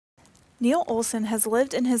Neil Olson has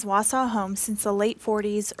lived in his Wausau home since the late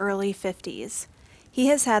 40s, early 50s. He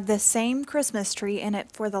has had the same Christmas tree in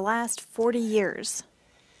it for the last 40 years.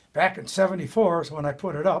 Back in '74 is when I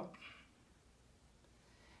put it up.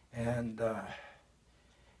 And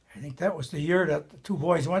I think that was the year that the two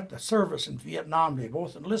boys went to service in Vietnam. They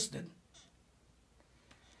both enlisted.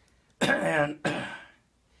 And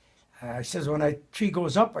I says, when that tree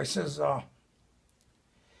goes up, I says,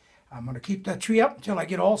 I'm going to keep that tree up until I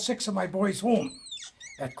get all 6 of my boys home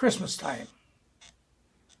at Christmas time.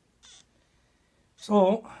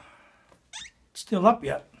 So, it's still up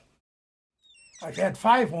yet. I've had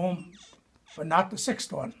 5 home, but not the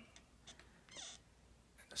 6th one.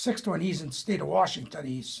 The 6th one, he's in the state of Washington.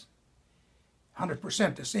 He's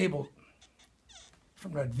 100% disabled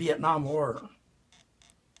from the Vietnam War.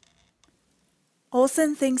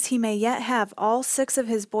 Olson thinks he may yet have all 6 of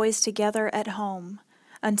his boys together at home.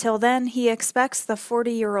 Until then, he expects the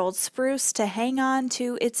 40-year-old spruce to hang on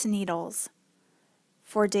to its needles.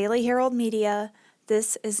 For Daily Herald Media,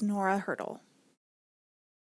 this is Nora Hurdle.